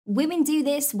Women do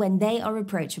this when they are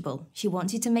approachable. She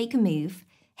wants you to make a move.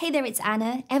 Hey there, it's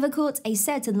Anna. Ever caught a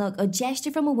certain look or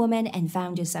gesture from a woman and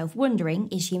found yourself wondering,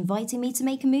 is she inviting me to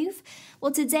make a move?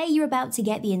 Well, today you're about to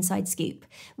get the inside scoop.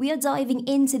 We are diving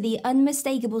into the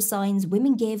unmistakable signs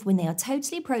women give when they are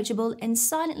totally approachable and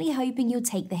silently hoping you'll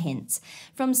take the hint.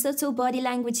 From subtle body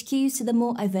language cues to the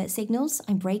more overt signals,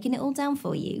 I'm breaking it all down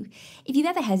for you. If you've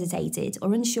ever hesitated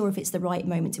or unsure if it's the right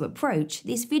moment to approach,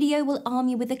 this video will arm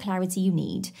you with the clarity you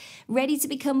need. Ready to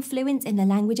become fluent in the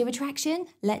language of attraction?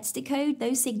 Let's decode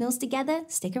those signals together.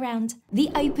 Stick around. The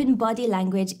open body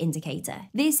language indicator.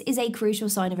 This is a crucial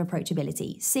sign of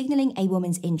approachability, signaling a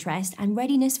woman's interest and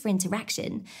readiness for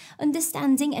interaction.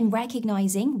 Understanding and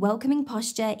recognizing welcoming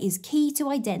posture is key to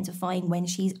identifying when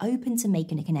she's open to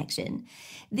making a connection.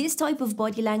 This type of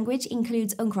body language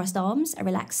includes uncrossed arms, a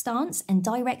relaxed stance, and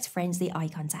direct, friendly eye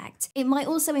contact. It might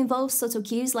also involve subtle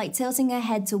cues like tilting her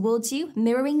head towards you,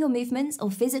 mirroring your movements,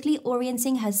 or physically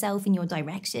orienting herself in your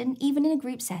direction, even in a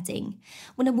group setting.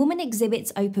 When a woman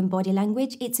exhibits open body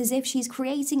language, it's as if she's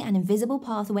creating an invisible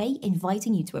pathway,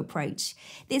 inviting you to approach.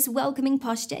 This welcoming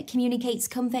posture communicates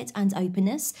comfort and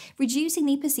openness, reducing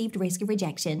the perceived risk of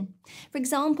rejection. For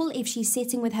example, if she's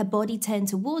sitting with her body turned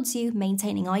towards you,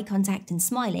 maintaining eye contact and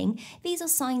smiling, these are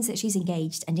signs that she's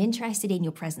engaged and interested in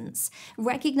your presence.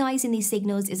 Recognizing these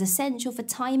signals is essential for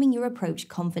timing your approach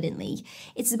confidently.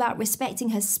 It's about respecting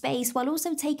her space while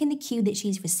also taking the cue that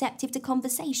she's receptive to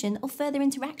conversation or further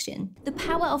interaction. The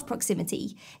power of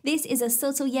proximity. This is a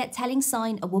subtle yet telling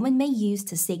sign a woman may use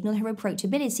to signal her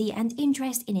approachability and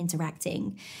interest in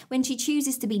interacting. When she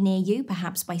chooses to be near you,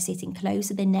 perhaps by sitting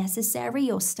closer than necessary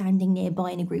or standing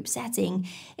nearby in a group setting,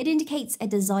 it indicates a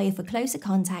desire for closer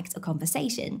contact or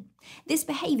conversation. This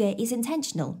behavior is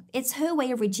intentional. It's her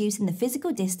way of reducing the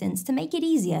physical distance to make it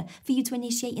easier for you to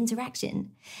initiate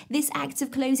interaction. This act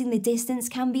of closing the distance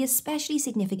can be especially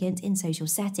significant in social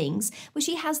settings, where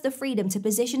she has the freedom to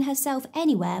position herself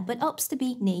anywhere but opts to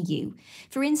be near you.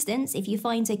 For instance, if you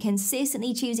find her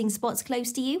consistently choosing spots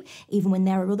close to you, even when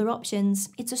there are other options,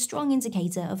 it's a strong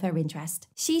indicator of her interest.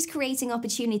 She's creating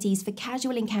opportunities for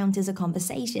casual encounters or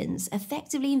conversations,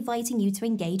 effectively inviting you to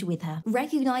engage with her.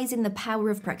 Recognizing the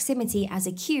power of proximity as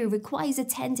a cue requires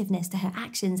attentiveness to her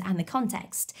actions and the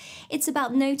context. It's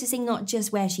about noticing not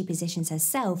just where she positions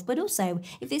herself, but also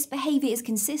if this behavior is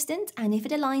consistent and if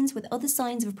it aligns with other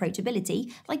signs of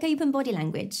approachability, like open body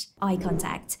language. Eye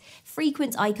contact.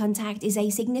 Frequent eye contact is a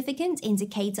significant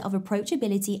indicator of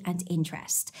approachability and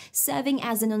interest, serving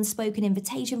as an unspoken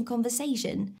invitation for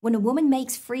conversation. When a woman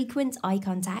makes frequent eye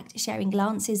contact, sharing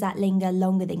glances that linger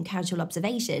longer than casual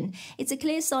observation, it's a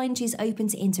clear sign she's open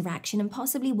to interaction and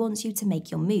possibly wants you to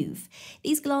make your move.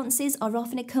 These glances are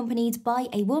often accompanied by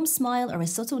a warm smile or a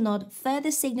subtle nod, further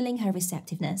signaling her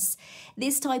receptiveness.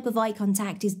 This type of eye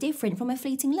contact is different from a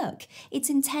fleeting look.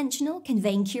 It's intentional,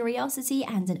 conveying curiosity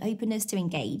and an openness to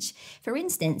engage. For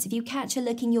instance, if you catch her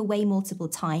looking your way multiple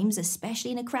times,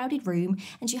 especially in a crowded room,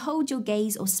 and she holds your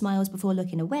gaze or smiles before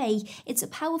looking away, it's a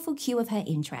powerful cue of her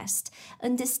interest.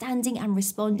 Understanding and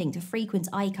responding to frequent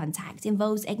eye contact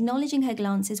involves acknowledging her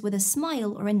glances with a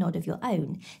smile or a nod of your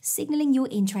own, signaling your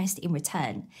interest in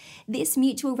return. This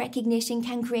mutual recognition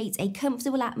can create a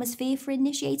comfortable atmosphere for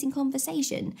initiating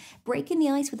conversation, breaking the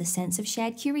ice with a sense of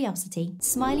shared curiosity.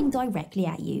 Smiling directly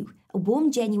at you. A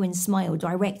warm, genuine smile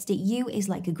directed at you is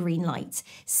like a green light,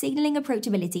 signaling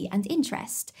approachability and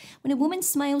interest. When a woman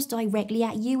smiles directly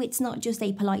at you, it's not just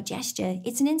a polite gesture,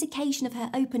 it's an indication of her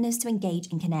openness to engage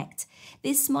and connect.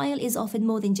 This smile is often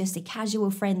more than just a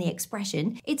casual, friendly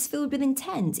expression. It's filled with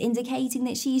intent, indicating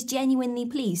that she's genuinely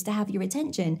pleased to have your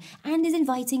attention and is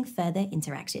inviting further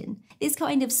interaction. This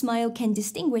kind of smile can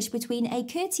distinguish between a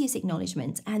courteous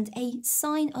acknowledgement and a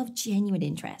sign of genuine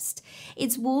interest.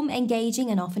 It's warm, engaging,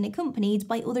 and often accompanied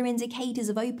by other indicators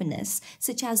of openness,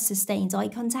 such as sustained eye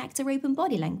contact or open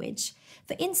body language.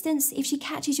 For instance, if she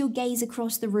catches your gaze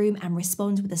across the room and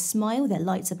responds with a smile that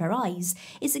lights up her eyes,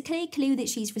 it's a clear clue that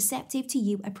she's receptive to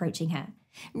you approaching her.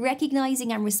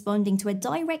 Recognizing and responding to a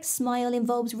direct smile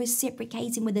involves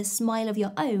reciprocating with a smile of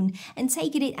your own and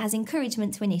taking it as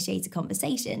encouragement to initiate a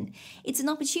conversation. It's an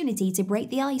opportunity to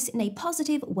break the ice in a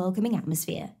positive, welcoming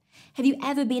atmosphere. Have you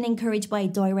ever been encouraged by a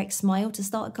direct smile to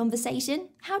start a conversation?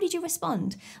 How did you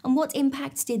respond? And what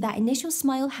impact did that initial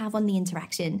smile have on the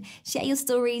interaction? Share your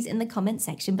stories in the comment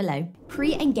section below.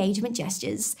 Pre-engagement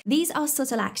gestures. These are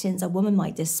subtle actions a woman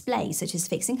might display, such as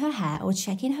fixing her hair or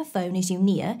checking her phone as you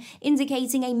near,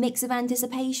 indicating a mix of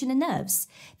anticipation and nerves.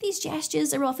 These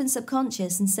gestures are often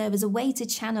subconscious and serve as a way to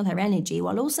channel her energy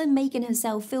while also making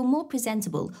herself feel more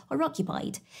presentable or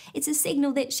occupied. It's a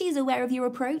signal that she's aware of your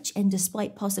approach and,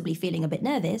 despite possibly feeling a bit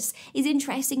nervous, is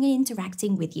interested in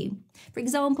interacting with you. For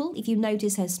example, if you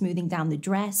notice her smoothing down the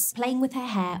dress, playing with her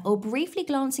hair, or briefly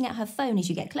glancing at her phone as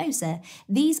you get closer,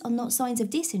 these are not signs of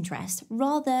disinterest.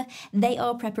 Rather, they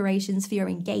are preparations for your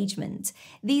engagement.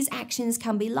 These actions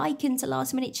can be likened to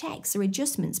last-minute checks or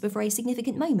adjustments before a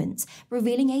significant moment,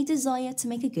 revealing a desire to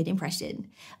make a good impression.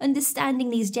 Understanding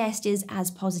these gestures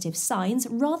as positive signs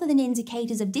rather than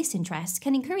indicators of disinterest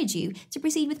can encourage you to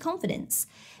proceed with confidence.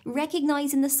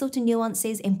 Recognizing the subtle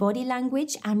nuances in body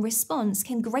language and response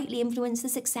can greatly influence the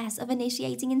success of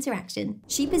initiating interaction.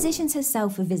 She positions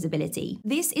herself for visibility.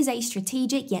 This is a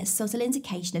strategic yet subtle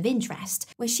indication of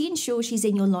interest, where she ensures she's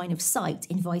in your line of sight,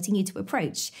 inviting you to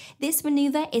approach. This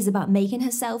maneuver is about making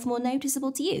herself more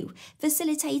noticeable to you,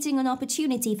 facilitating an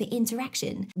opportunity for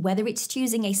interaction. Whether it's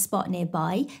choosing a spot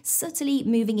nearby, subtly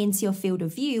moving into your field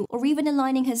of view, or even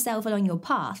aligning herself along your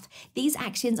path, these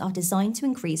actions are designed to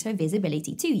increase her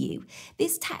visibility to you.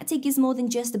 This tactic is more than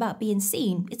just about being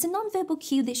seen. It's a nonverbal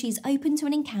cue that she's open to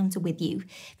an encounter with you.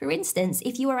 For instance,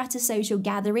 if you are at a social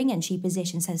gathering and she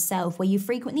positions herself where you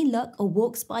frequently look or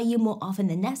walks by you more often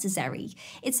than necessary,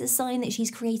 it's a sign that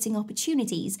she's creating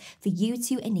opportunities for you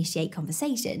to initiate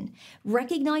conversation.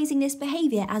 Recognizing this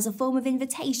behavior as a form of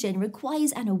invitation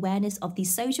requires an awareness of the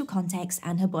social context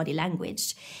and her body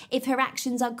language. If her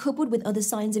actions are coupled with other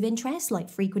signs of interest, like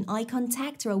frequent eye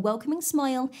contact or a welcoming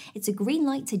smile, it's a green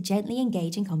light to gently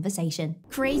engage in conversation.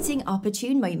 Creating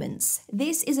opportune moments.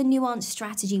 This is a nuanced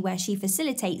strategy where she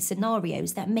facilitates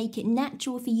scenarios that make it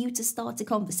natural for you to start a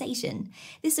conversation.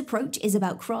 This approach is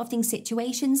about crafting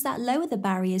situations that lower the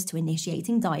barriers to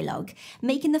initiating dialogue,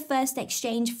 making the first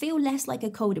exchange feel less like a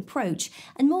cold approach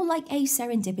and more like a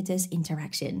serendipitous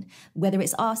interaction. Whether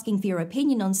it's asking for your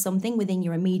opinion on something within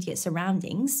your immediate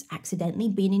surroundings, accidentally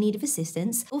being in need of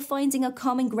assistance, or finding a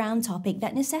common ground topic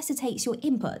that necessitates your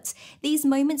input, these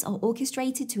moments are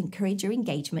orchestrated to encourage your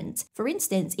engagement. For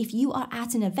instance, if you are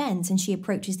at an event and she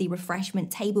approaches the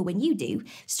refreshment table when you do,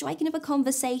 striking up a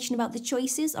conversation about the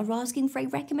choices or asking for a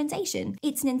recommendation,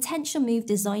 it's an intentional move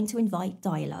designed to invite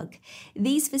dialogue.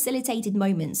 These facilitated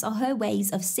moments are her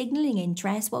ways of signaling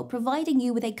interest while providing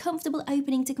you with a comfortable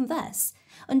opening to converse.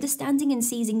 Understanding and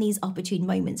seizing these opportune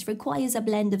moments requires a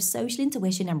blend of social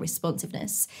intuition and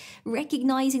responsiveness.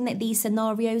 Recognizing that these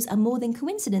scenarios are more than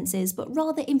coincidences but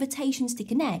rather invitations to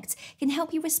connect can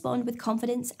help you respond with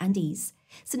confidence and ease.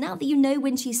 So now that you know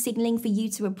when she's signaling for you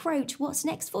to approach, what's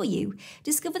next for you?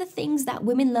 Discover the things that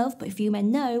women love but few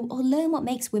men know, or learn what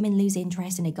makes women lose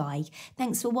interest in a guy.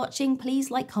 Thanks for watching.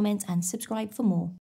 Please like, comment and subscribe for more.